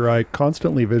me either. I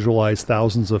constantly visualize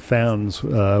thousands of fans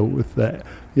with that,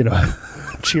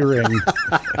 cheering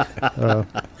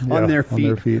on their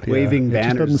feet, waving banners.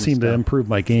 It just doesn't seem to improve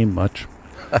my game much.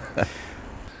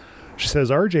 She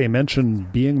says, RJ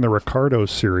mentioned Being the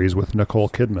Ricardos series with Nicole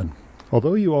Kidman.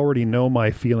 Although you already know my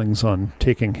feelings on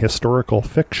taking historical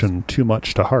fiction too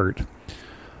much to heart,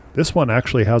 this one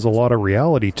actually has a lot of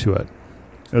reality to it.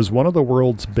 As one of the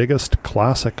world's biggest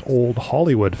classic old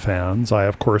Hollywood fans, I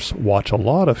of course watch a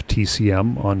lot of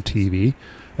TCM on TV,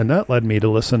 and that led me to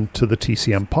listen to the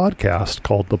TCM podcast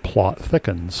called The Plot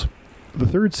Thickens. The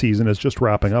 3rd season is just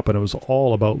wrapping up, and it was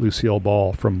all about Lucille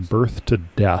Ball from birth to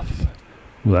death.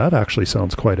 Well, that actually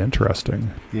sounds quite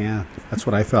interesting. Yeah, that's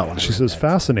what I thought when She says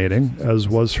fascinating, as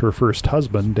was her first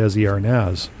husband, Desi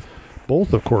Arnaz.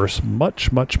 Both, of course,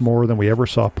 much, much more than we ever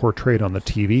saw portrayed on the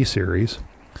TV series.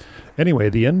 Anyway,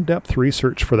 the in-depth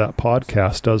research for that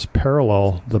podcast does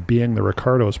parallel the Being the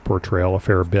Ricardos portrayal a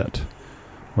fair bit.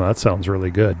 Well, that sounds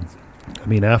really good. I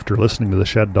mean, after listening to the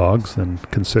Shed Dogs, then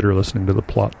consider listening to The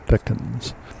Plot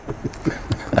Thickens.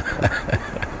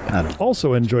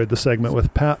 Also enjoyed the segment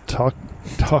with Pat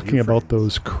talking about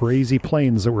those crazy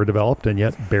planes that were developed and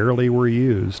yet barely were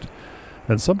used.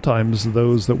 And sometimes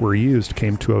those that were used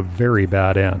came to a very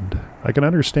bad end. I can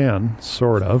understand,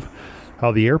 sort of,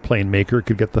 how the airplane maker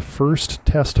could get the first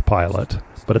test pilot,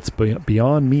 but it's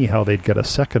beyond me how they'd get a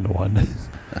second one.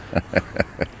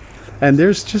 And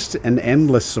there's just an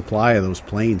endless supply of those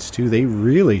planes, too. They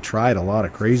really tried a lot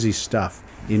of crazy stuff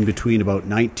in between about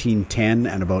 1910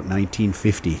 and about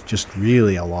 1950. Just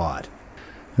really a lot.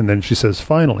 And then she says,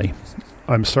 finally,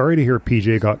 I'm sorry to hear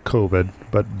PJ got COVID,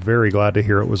 but very glad to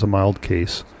hear it was a mild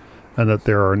case and that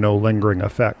there are no lingering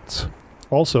effects.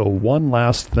 Also, one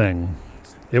last thing.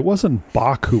 It wasn't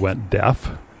Bach who went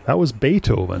deaf. That was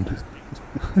Beethoven.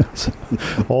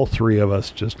 All three of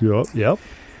us just go, yep.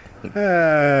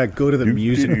 Go to the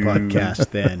music podcast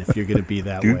then, if you're going to be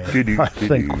that way. I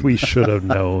think we should have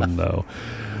known, though.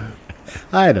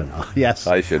 I don't know. Yes,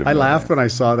 I should have. I laughed when I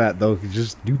saw that, though.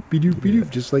 Just doopy doopy doop,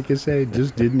 just like you say.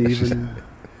 Just didn't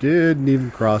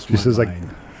even cross my mind.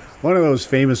 One of those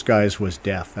famous guys was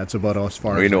deaf. That's about as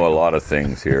far as we know a lot of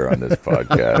things here on this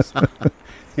podcast.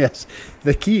 Yes,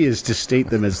 the key is to state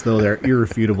them as though they're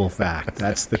irrefutable fact.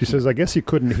 That's the. She says, "I guess you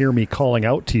couldn't hear me calling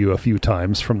out to you a few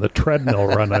times from the treadmill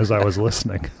run as I was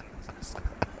listening."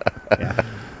 Yeah.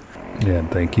 And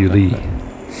thank you, Lee.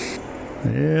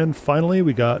 And finally,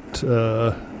 we got,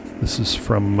 this is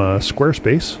from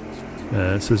Squarespace.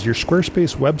 It says, your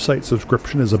Squarespace website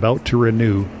subscription is about to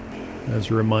renew, as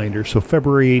a reminder. So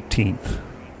February 18th.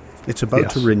 It's about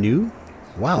to renew?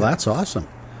 Wow, that's awesome.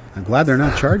 I'm glad they're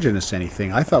not charging us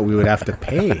anything. I thought we would have to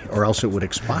pay or else it would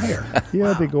expire.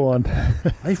 Yeah, they go on.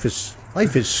 Life is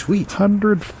sweet.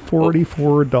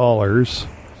 $144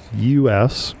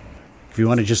 US. If you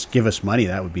want to just give us money,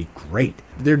 that would be great.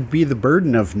 There'd be the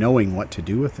burden of knowing what to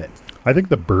do with it. I think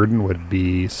the burden would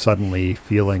be suddenly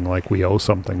feeling like we owe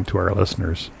something to our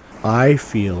listeners. I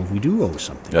feel we do owe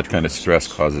something. That kind of stress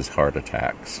causes heart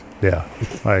attacks. Yeah,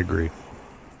 I agree.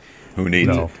 Who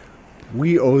needs it?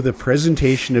 We owe the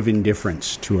presentation of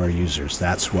indifference to our users.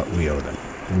 That's what we owe them.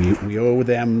 We owe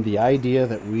them the idea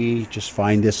that we just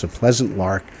find this a pleasant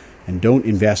lark and don't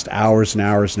invest hours and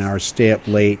hours and hours, stay up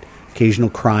late, occasional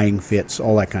crying fits,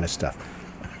 all that kind of stuff.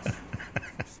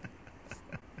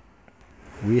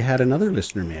 We had another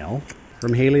listener mail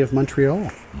from Haley of Montreal.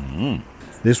 Mm-hmm.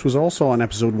 This was also on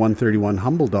episode 131,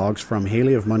 Humble Dogs, from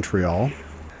Haley of Montreal.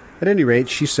 At any rate,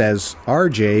 she says,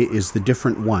 RJ is the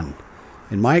different one.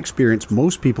 In my experience,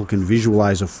 most people can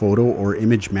visualize a photo or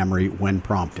image memory when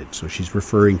prompted. So she's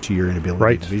referring to your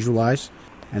inability to visualize.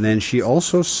 And then she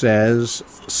also says,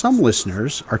 some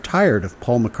listeners are tired of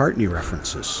Paul McCartney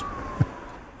references.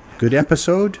 Good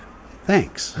episode?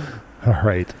 Thanks. All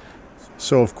right.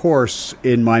 So, of course,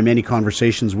 in my many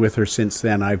conversations with her since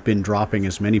then, I've been dropping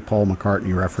as many Paul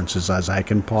McCartney references as I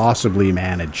can possibly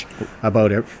manage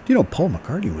about it. You know, Paul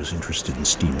McCartney was interested in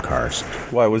steam cars.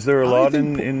 Why, was there a lot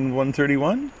in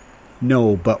 131?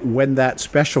 No, but when that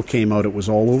special came out, it was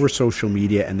all over social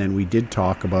media, and then we did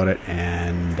talk about it,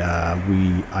 and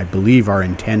I believe, are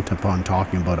intent upon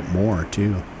talking about it more,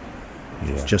 too.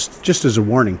 Yeah. Just as a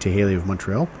warning to Haley of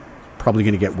Montreal, probably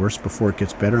going to get worse before it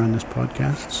gets better on this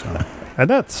podcast, so... And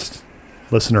that's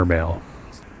listener mail.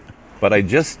 But I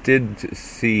just did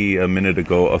see a minute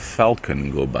ago a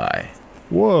falcon go by.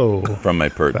 Whoa. From my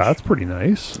perch. That's pretty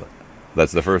nice.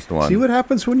 That's the first one. See what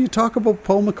happens when you talk about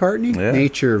Paul McCartney? Yeah.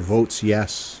 Nature votes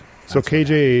yes. So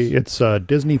KJ, it's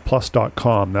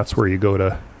DisneyPlus.com. That's where you go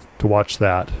to watch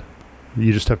that.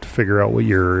 You just have to figure out what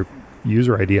your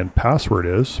user ID and password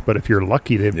is. But if you're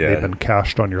lucky, they've been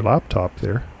cached on your laptop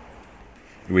there.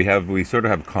 We sort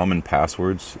of have common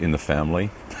passwords in the family.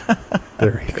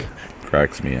 There you go.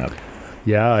 Cracks me up.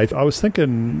 Yeah, I was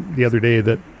thinking the other day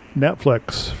that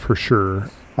Netflix, for sure,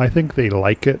 I think they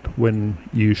like it when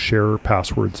you share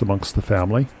passwords amongst the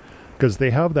family, because they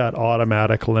have that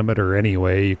automatic limiter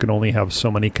anyway. You can only have so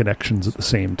many connections at the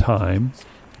same time.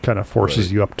 Kind of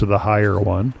forces you up to the higher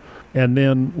one. And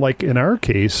then, like in our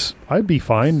case, I'd be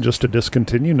fine just to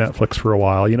discontinue Netflix for a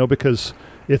while, because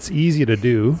it's easy to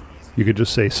do. You could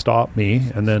just say, stop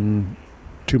me, and then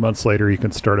 2 months later you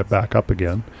can start it back up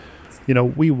again.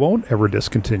 We won't ever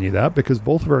discontinue that because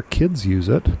both of our kids use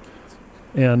it.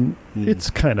 And it's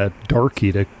kind of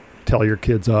darky to tell your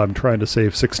kids, I'm trying to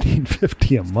save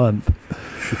 $16.50 a month.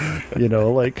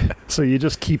 So you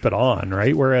just keep it on,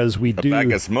 right? Whereas we do... A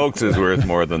bag of smokes is worth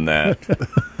more than that.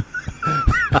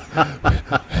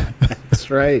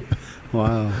 That's right.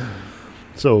 Wow.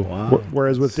 So,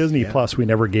 whereas with Disney Plus, we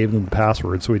never gave them the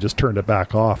password, so we just turned it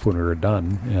back off when we were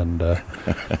done. And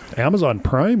Amazon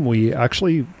Prime, I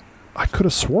could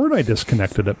have sworn I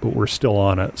disconnected it, but we're still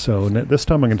on it. So this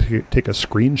time I'm going to take a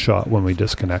screenshot when we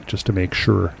disconnect just to make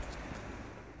sure.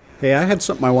 Hey, I had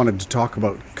something I wanted to talk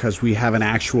about because we have an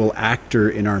actual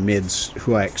actor in our midst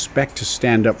who I expect to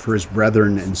stand up for his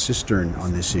brethren and sistern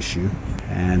on this issue.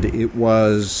 And it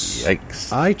was...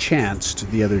 Yikes. I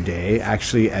chanced the other day,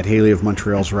 actually at Haley of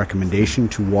Montreal's recommendation,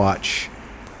 to watch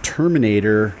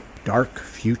Terminator Dark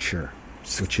Future,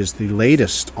 which is the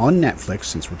latest on Netflix,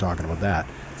 since we're talking about that,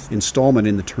 installment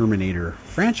in the Terminator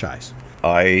franchise.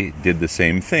 I did the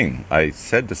same thing. I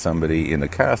said to somebody in the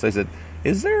cast, I said...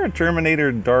 Is there a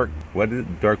Terminator Dark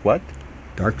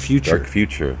Future. Dark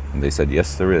Future. And they said,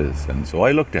 yes, there is. And so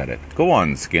I looked at it. Go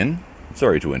on, Skin.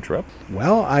 Sorry to interrupt.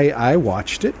 Well, I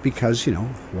watched it because,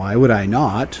 why would I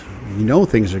not?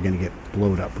 Things are going to get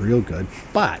blowed up real good.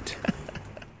 But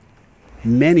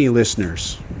many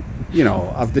listeners,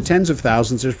 of the tens of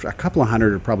thousands, there's a couple of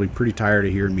hundred are probably pretty tired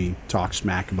of hearing me talk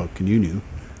smack about Kanunu.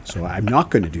 So I'm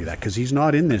not going to do that because he's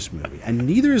not in this movie. And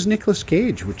neither is Nicolas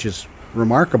Cage, which is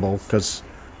remarkable because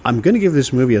I'm going to give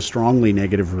this movie a strongly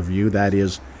negative review. That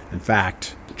is, in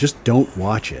fact, just don't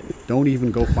watch it. Don't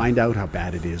even go find out how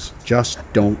bad it is. Just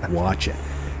don't watch it.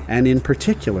 And in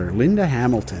particular, Linda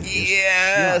Hamilton is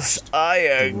yes, I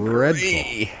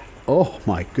agree. Dreadful. Oh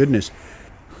my goodness.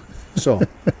 So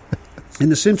In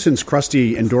The Simpsons,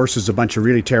 Krusty endorses a bunch of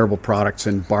really terrible products,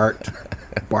 and Bart,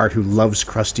 who loves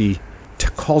Krusty,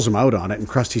 calls him out on it. And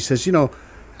Krusty says,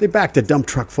 they backed a dump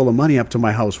truck full of money up to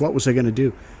my house. What was I going to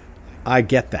do? I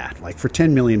get that. Like, for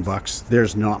 $10 million,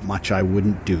 there's not much I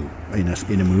wouldn't do in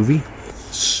a movie.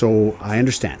 So I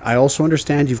understand. I also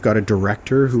understand you've got a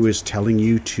director who is telling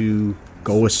you to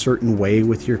go a certain way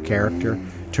with your character,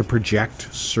 to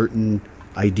project certain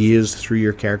ideas through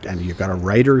your character, and you've got a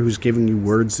writer who's giving you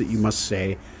words that you must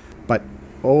say. But,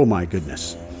 oh my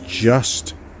goodness,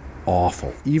 just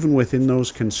awful. Even within those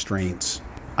constraints,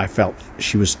 I felt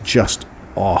she was just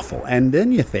awful. And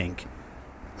then you think,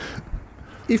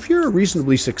 if you're a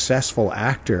reasonably successful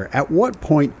actor, at what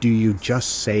point do you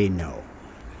just say no?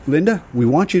 Linda, we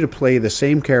want you to play the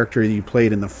same character that you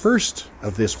played in the first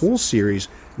of this whole series,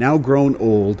 now grown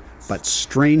old, but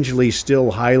strangely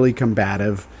still highly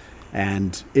combative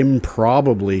and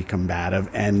improbably combative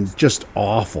and just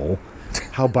awful.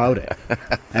 How about it?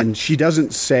 And she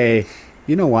doesn't say,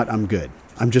 you know what, I'm good.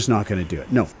 I'm just not going to do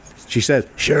it. No. She says,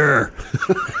 sure.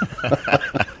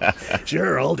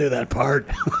 Sure, I'll do that part.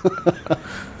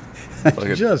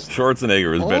 Just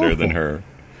Schwarzenegger is better than her.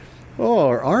 Oh,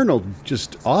 Arnold,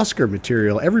 just Oscar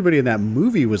material. Everybody in that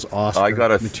movie was Oscar material. I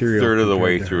got a third of the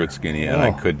way through it, Skinny, and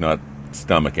I could not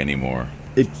stomach anymore.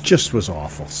 It just was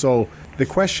awful. So the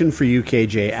question for you,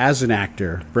 KJ, as an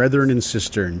actor, brethren and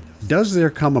sistern, does there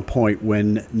come a point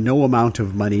when no amount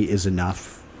of money is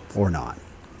enough or not?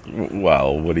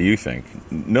 Well, what do you think?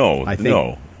 No, I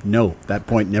think no, that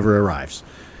point never arrives.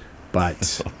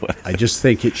 But I just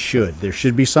think it should. There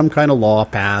should be some kind of law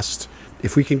passed.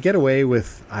 If we can get away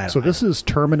with... This is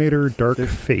Terminator Dark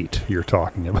Fate you're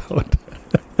talking about.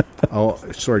 Oh,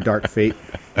 sorry, Dark Fate.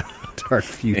 Dark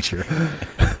Future.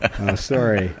 Oh,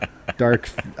 sorry. Dark...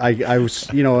 I was...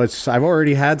 I've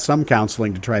already had some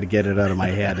counseling to try to get it out of my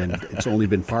head, and it's only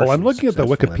been partially I'm looking at the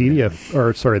Wikipedia...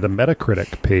 the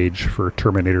Metacritic page for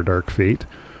Terminator Dark Fate,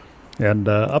 and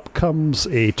up comes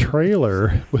a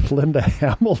trailer with Linda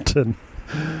Hamilton.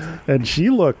 And she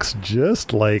looks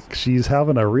just like she's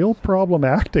having a real problem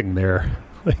acting there.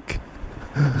 Like,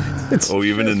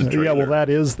 even in the trailer. Yeah,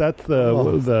 well, that's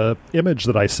the image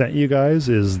that I sent you guys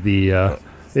is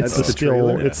it's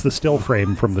the still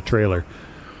frame from the trailer.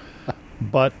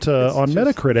 But on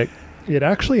Metacritic, it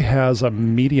actually has a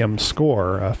medium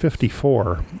score,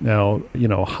 54. Now,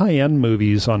 high-end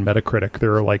movies on Metacritic,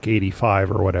 they're like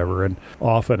 85 or whatever, and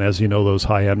often, as you know, those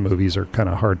high-end movies are kind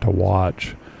of hard to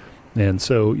watch. And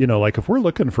so, like if we're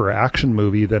looking for an action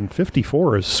movie, then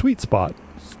 54 is a sweet spot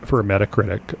for a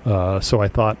Metacritic. So I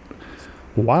thought,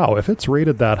 wow, if it's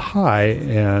rated that high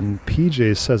and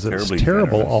PJ says it's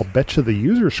terrible, generous. I'll bet you the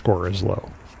user score is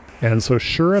low. And so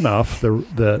sure enough,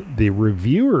 the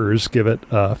reviewers give it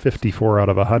 54 out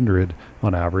of 100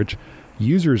 on average.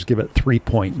 Users give it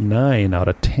 3.9 out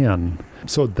of 10.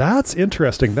 So that's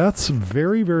interesting. That's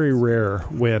very, very rare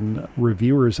when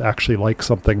reviewers actually like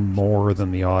something more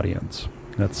than the audience.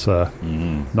 That's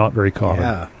not very common.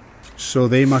 Yeah. So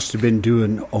they must have been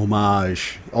doing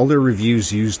homage. All their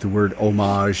reviews used the word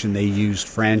homage, and they used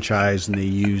franchise, and they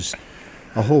used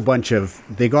a whole bunch of...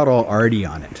 They got all arty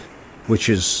on it, which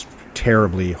is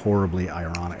terribly, horribly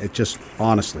ironic. It just,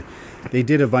 honestly... They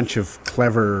did a bunch of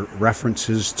clever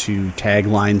references to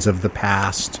taglines of the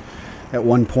past. At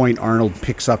one point, Arnold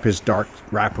picks up his dark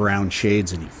wraparound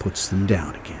shades and he puts them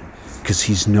down again. Because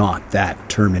he's not that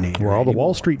Terminator. Well, the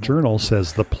Wall Street Journal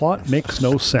says the plot makes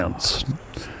no sense.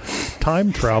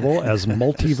 Time travel as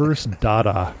multiverse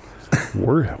data.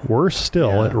 Worse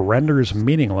still, It renders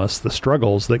meaningless the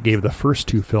struggles that gave the first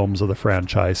two films of the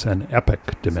franchise an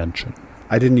epic dimension.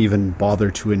 I didn't even bother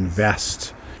to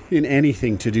invest in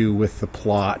anything to do with the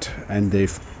plot and the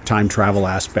time travel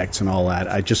aspects and all that.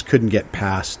 I just couldn't get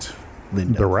past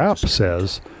Linda. The Wrap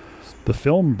says, the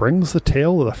film brings the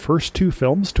tale of the first two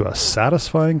films to a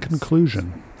satisfying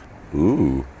conclusion.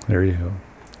 Ooh. There you go.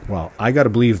 Well, I got to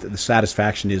believe that the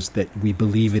satisfaction is that we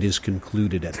believe it is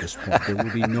concluded at this point. There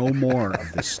will be no more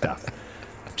of this stuff.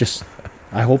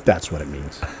 I hope that's what it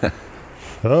means.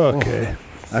 Okay.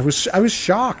 I was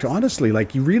shocked, honestly.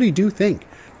 Like, you really do think,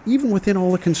 even within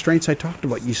all the constraints I talked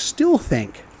about, you still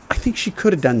think, I think she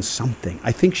could have done something.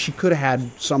 I think she could have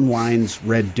had some lines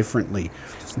read differently.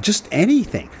 Just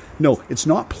anything. No, it's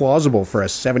not plausible for a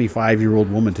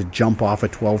 75-year-old woman to jump off a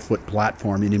 12-foot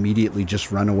platform and immediately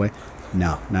just run away.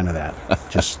 No, none of that.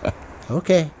 Just,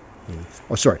 okay.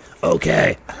 Oh, sorry.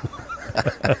 Okay.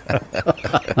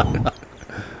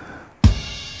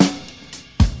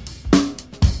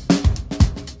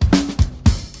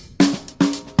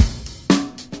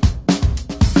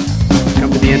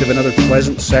 have another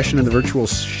pleasant session in the virtual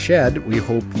shed. We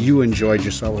hope you enjoyed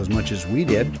yourself as much as we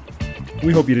did.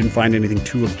 We hope you didn't find anything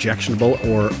too objectionable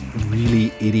or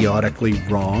really idiotically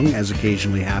wrong, as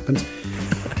occasionally happens.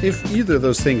 If either of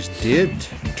those things did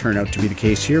turn out to be the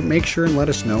case here, make sure and let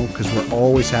us know, because we're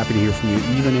always happy to hear from you,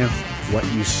 even if what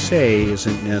you say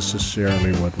isn't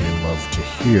necessarily what we love to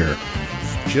hear.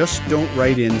 Just don't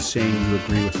write in saying you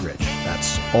agree with Rich.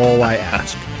 That's all I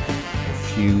ask.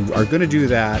 If you are going to do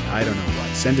that, I don't know what.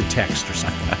 Send a text or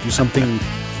something. Do something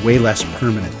way less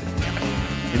permanent than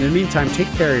that. In the meantime, take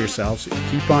care of yourselves.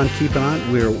 Keep on keeping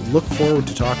on. We'll look forward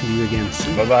to talking to you again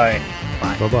soon. Bye-bye.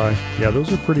 Bye. Bye-bye. Yeah,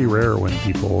 those are pretty rare when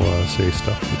people say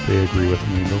stuff that they agree with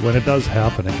me. But when it does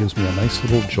happen, it gives me a nice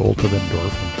little jolt of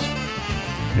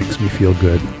endorphins. Makes me feel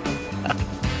good.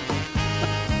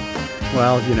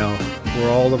 Well, we're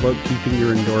all about keeping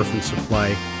your endorphin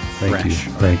supply fresh.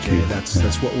 Thank you.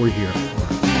 That's what we're here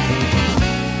for.